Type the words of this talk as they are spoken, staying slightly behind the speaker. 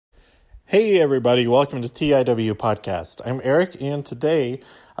Hey everybody, welcome to TIW Podcast. I'm Eric, and today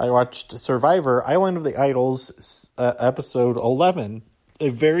I watched Survivor Island of the Idols, episode 11, A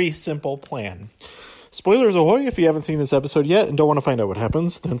Very Simple Plan. Spoilers ahoy if you haven't seen this episode yet and don't want to find out what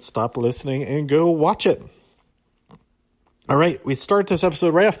happens, then stop listening and go watch it. Alright, we start this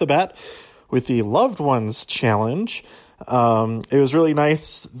episode right off the bat with the Loved Ones Challenge. It was really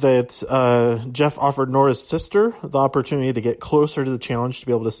nice that Jeff offered Nora's sister the opportunity to get closer to the challenge to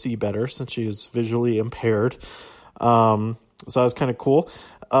be able to see better since she is visually impaired. So that was kind of cool.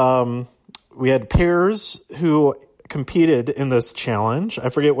 We had pairs who competed in this challenge. I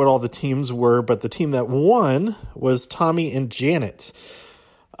forget what all the teams were, but the team that won was Tommy and Janet.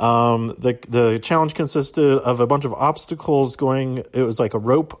 The challenge consisted of a bunch of obstacles it was like a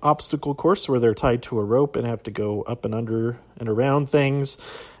rope obstacle course where they're tied to a rope and have to go up and under and around things,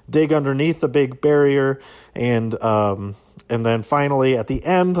 dig underneath a big barrier, and then finally at the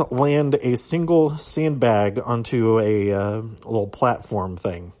end land a single sandbag onto a little platform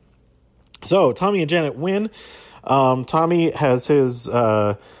thing. So Tommy and Janet win. Tommy has his,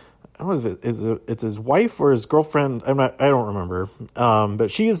 what is it? It's his wife or his girlfriend? I don't remember.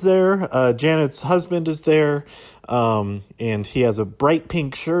 But she is there. Janet's husband is there. And he has a bright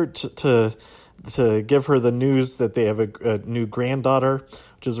pink shirt to give her the news that they have a new granddaughter,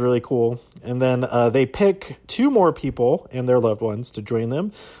 which is really cool. And then, they pick two more people and their loved ones to join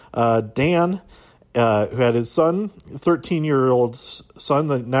them. Dan, who had his son, 13-year-old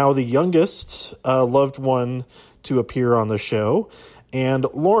son, now the youngest, loved one to appear on the show, and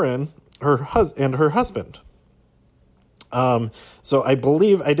Lauren, her husband. So I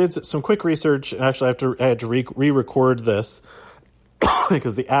believe I did some quick research, and actually I had to re-record this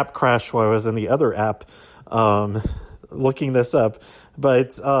because the app crashed while I was in the other app looking this up.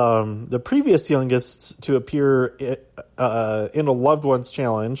 But the previous youngest to appear in a Loved Ones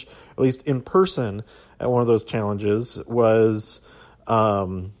challenge, at least in person at one of those challenges, was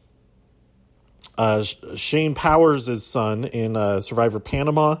Shane Powers' son in Survivor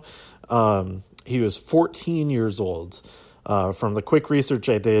Panama. He was 14 years old. From the quick research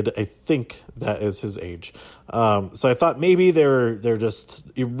I did, I think that is his age. So I thought maybe they're just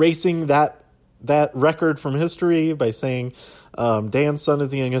erasing that record from history by saying Dan's son is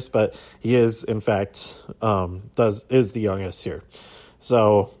the youngest, but he is in fact is the youngest here.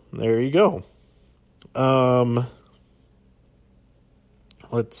 So there you go.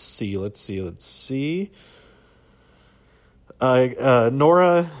 Let's see.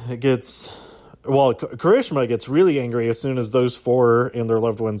 Nora Karishma gets really angry as soon as those four and their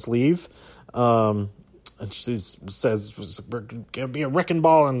loved ones leave. And she says, we're going to be a wrecking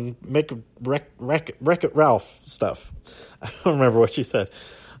ball and make Wreck-It Ralph stuff. I don't remember what she said.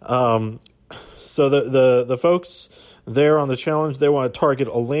 So the folks there on the challenge, they want to target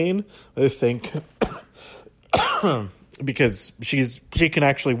Elaine. They think because she can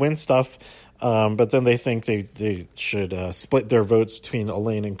actually win stuff, but then they think they should split their votes between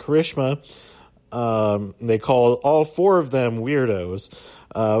Elaine and Karishma. They call all four of them weirdos.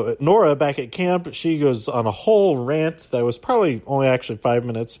 Nora, back at camp, she goes on a whole rant that was probably only actually 5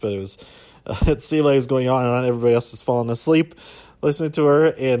 minutes, but it was it seemed like it was going on and on. Everybody else is falling asleep listening to her,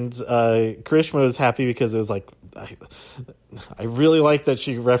 and Karishma was happy because it was like, I really like that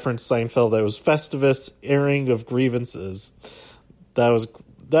she referenced Seinfeld. That was Festivus airing of grievances.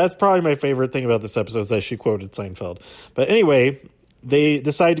 That's probably my favorite thing about this episode is that she quoted Seinfeld. But anyway, they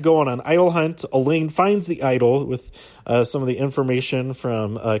decide to go on an idol hunt. Elaine finds the idol with some of the information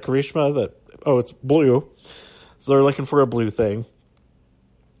from Karishma that, it's blue. So they're looking for a blue thing.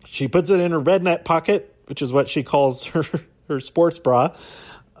 She puts it in her red net pocket, which is what she calls her sports bra.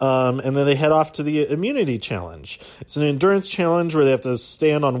 And then they head off to the immunity challenge. It's an endurance challenge where they have to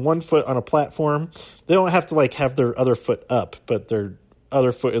stand on one foot on a platform. They don't have to have their other foot up, but their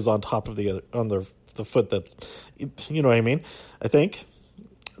other foot is on top of the foot that's, you know what I mean? I think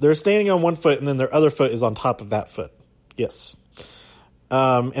they're standing on one foot and then their other foot is on top of that foot. Yes.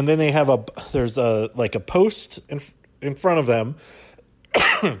 And then they have there's a post in front of them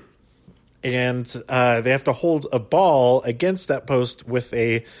and they have to hold a ball against that post with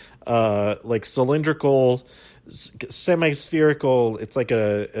a cylindrical, semi-spherical, it's like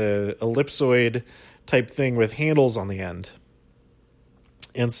a ellipsoid type thing with handles on the end.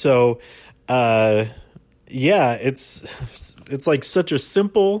 And so it's like such a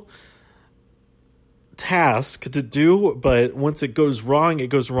simple task to do, but once it goes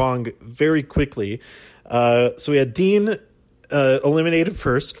wrong very quickly. So we had Dean eliminated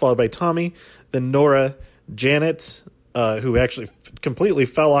first, followed by Tommy, then Nora, Janet, who actually completely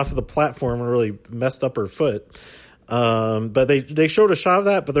fell off of the platform and really messed up her foot, But they showed a shot of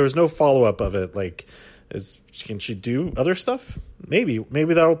that, but there was no follow-up of it. Like, can she do other stuff? Maybe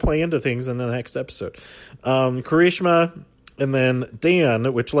that'll play into things in the next episode. Karishma and then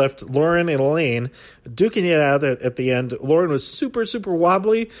Dan, which left Lauren and Elaine duking it out at the end. Lauren was super, super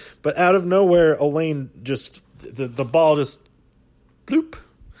wobbly, but out of nowhere, Elaine just, the ball just, bloop,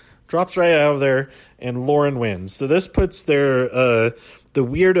 drops right out of there, and Lauren wins. So this puts the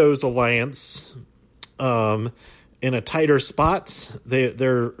Weirdos Alliance in a tighter spot.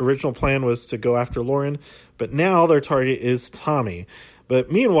 Their original plan was to go after Lauren, but now their target is Tommy.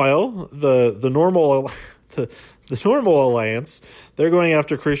 But meanwhile, the normal the normal alliance, they're going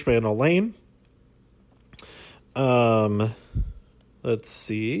after Karishma and Elaine. Let's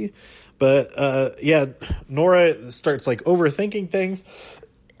see. But Nora starts like overthinking things.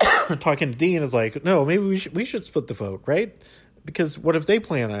 Talking to Dean is like, no, maybe we should split the vote, right? Because what if they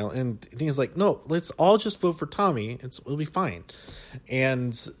play an island? And Dean's like, no, let's all just vote for Tommy. It'll be fine.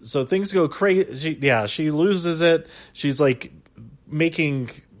 And so things go crazy. She loses it. She's like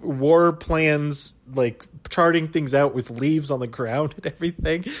making war plans, like charting things out with leaves on the ground and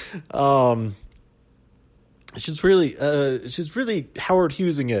everything. She's really Howard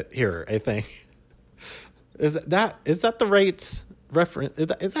Hughesing it here, I think. Is that the right reference?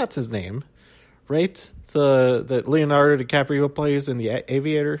 Is that his name, right? That Leonardo DiCaprio plays in The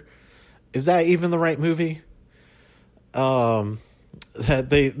Aviator. Is that even the right movie? Mr.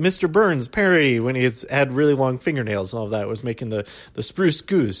 Burns parody when he's had really long fingernails and all that was making the Spruce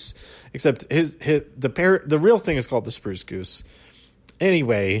Goose, except the real thing is called the Spruce Goose.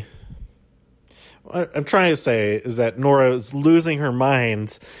 Anyway, what I'm trying to say is that Nora is losing her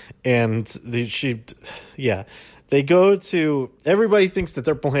mind, and they go to, everybody thinks that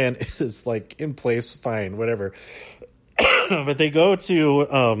their plan is like in place, fine, whatever. But they go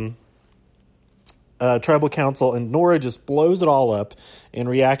to tribal council, and Nora just blows it all up in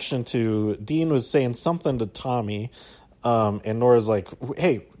reaction to Dean was saying something to Tommy. And Nora's like,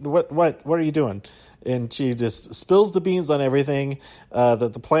 hey, what are you doing? And she just spills the beans on everything.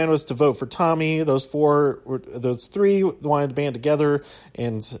 That the plan was to vote for Tommy. Those three wanted to band together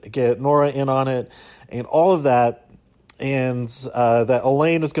and get Nora in on it, and all of that. And that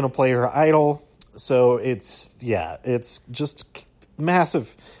Elaine is going to play her idol. So it's just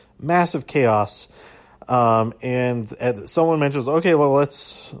massive chaos. And someone mentions, okay, well,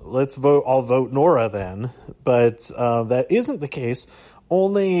 let's vote. I'll vote Nora then. But that isn't the case.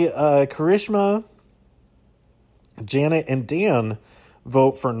 Only Karishma, Janet, and Dan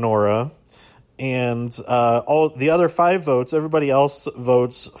vote for Nora. And all the other 5 votes, everybody else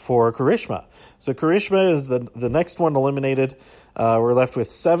votes for Karishma. So Karishma is the next one eliminated. We're left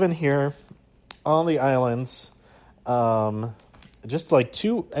with 7 here on the islands. Just like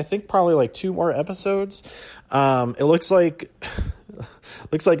 2, I think probably like 2 more episodes. It looks like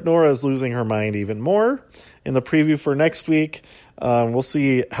Nora is losing her mind even more in the preview for next week. We'll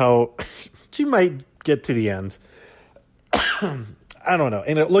see how she might get to the end. I don't know.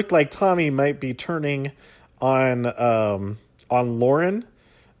 And it looked like Tommy might be turning on Lauren,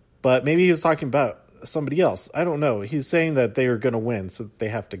 but maybe he was talking about somebody else. I don't know. He's saying that they are going to win, so they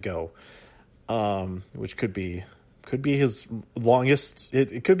have to go, which could be his longest.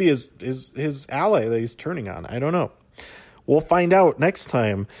 It could be his ally that he's turning on. I don't know. We'll find out next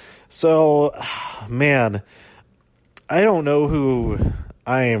time. So, man, I don't know who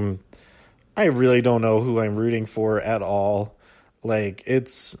I really don't know who I'm rooting for at all. Like,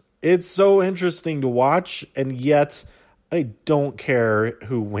 it's so interesting to watch, and yet I don't care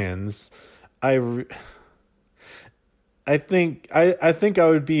who wins. I think I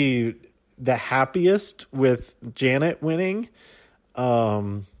would be the happiest with Janet winning,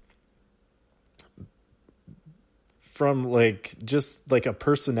 from like just like a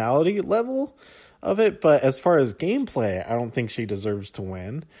personality level of it, but as far as gameplay, I don't think she deserves to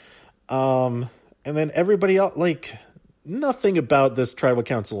win. And then everybody else, like, nothing about this tribal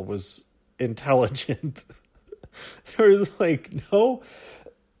council was intelligent. There was like all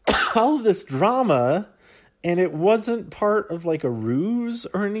of this drama, and it wasn't part of like a ruse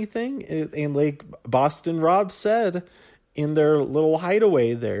or anything. And like Boston Rob said in their little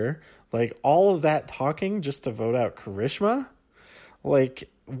hideaway there, like all of that talking just to vote out Karishma, like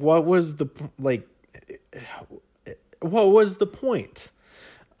what was the point?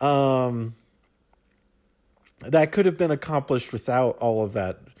 That could have been accomplished without all of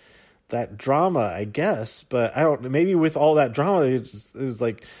that drama, I guess. But I don't. Maybe with all that drama, it was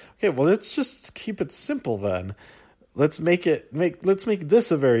like, okay, well, let's just keep it simple then. Let's make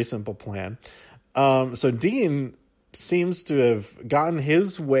this a very simple plan. So Dean seems to have gotten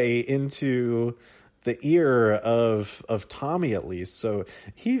his way into the ear of Tommy at least. So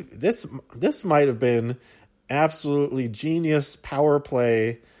this might have been absolutely genius power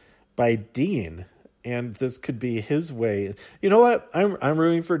play by Dean, and this could be his way. You know what? I'm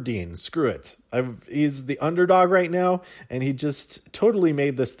rooting for Dean. Screw it. He's the underdog right now, and he just totally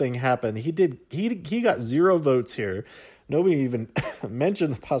made this thing happen. He got 0 votes here. Nobody even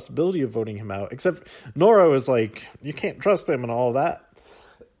mentioned the possibility of voting him out, except Nora was like, you can't trust him and all that.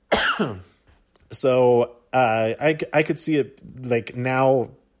 So I could see it like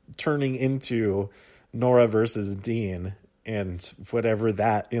now turning into Nora versus Dean and whatever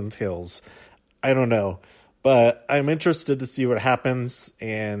that entails. I don't know, but I'm interested to see what happens,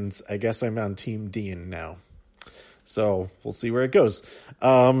 and I guess I'm on Team Dean now. So we'll see where it goes.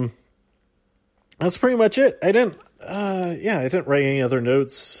 That's pretty much it. I didn't write any other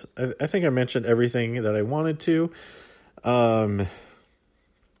notes. I think I mentioned everything that I wanted to. And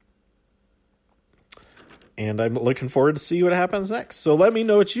I'm looking forward to see what happens next. So let me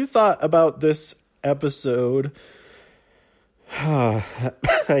know what you thought about this episode. By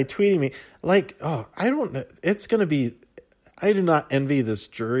tweeting me. Like, I don't know. It's going to be... I do not envy this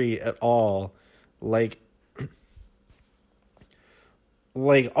jury at all. Like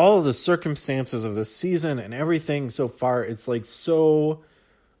all of the circumstances of this season and everything so far, it's like so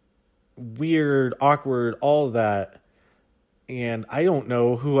weird, awkward, all of that. And I don't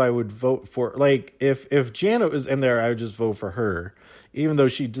know who I would vote for. Like, if Janet was in there, I would just vote for her. Even though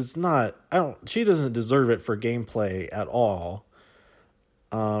she does not, she doesn't deserve it for gameplay at all.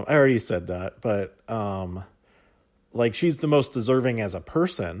 I already said that, but, like, she's the most deserving as a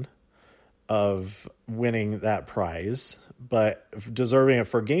person of winning that prize, but deserving it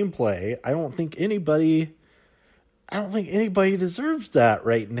for gameplay, I don't think anybody deserves that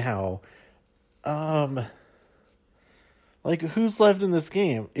right now. Like, who's left in this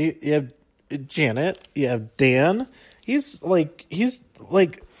game? You have Janet, you have Dan. He's like,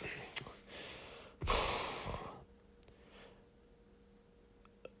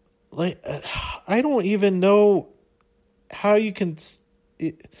 I don't even know how you can.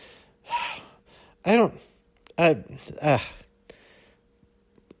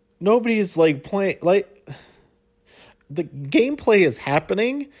 Nobody's like playing, like, the gameplay is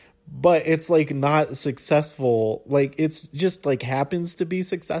happening, but it's like not successful. Like, it's just like happens to be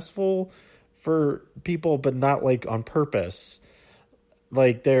successful for people, but not like on purpose.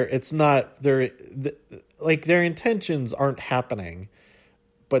 Like, their intentions aren't happening,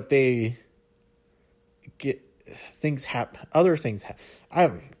 but they get things happen. Other things happen. I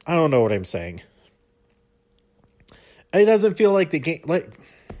don't know what I'm saying. It doesn't feel like the game, like,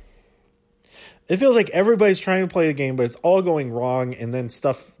 it feels like everybody's trying to play the game, but it's all going wrong, and then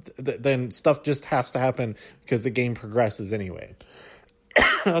stuff just has to happen because the game progresses anyway.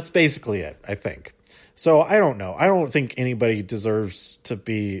 That's basically it, I think. So I don't know. I don't think anybody deserves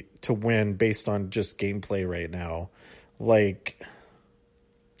to win based on just gameplay right now. Like,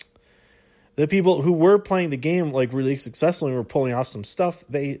 the people who were playing the game like really successfully were pulling off some stuff,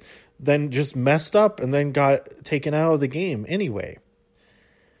 they then just messed up and then got taken out of the game anyway.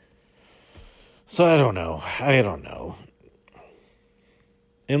 So I don't know.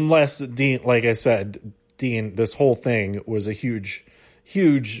 Unless Dean, like I said, this whole thing was a huge,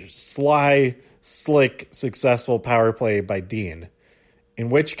 sly, slick, successful power play by Dean. In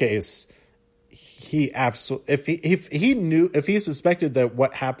which case, he absolutely, if he suspected that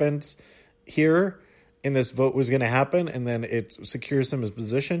what happened here in this vote was going to happen, and then it secures him his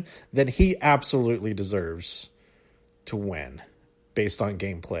position, then he absolutely deserves to win based on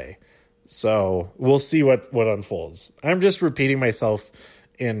gameplay. So we'll see what unfolds. I'm just repeating myself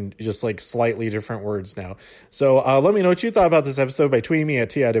in just like slightly different words now. So let me know what you thought about this episode by tweeting me at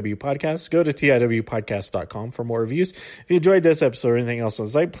TIW Podcast. Go to TIWpodcast.com for more reviews. If you enjoyed this episode or anything else on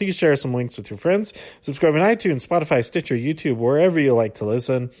the site, please share some links with your friends. Subscribe on iTunes, Spotify, Stitcher, YouTube, wherever you like to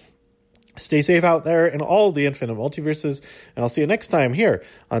listen. Stay safe out there in all the infinite multiverses, and I'll see you next time here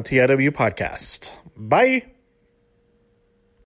on TIW Podcast. Bye!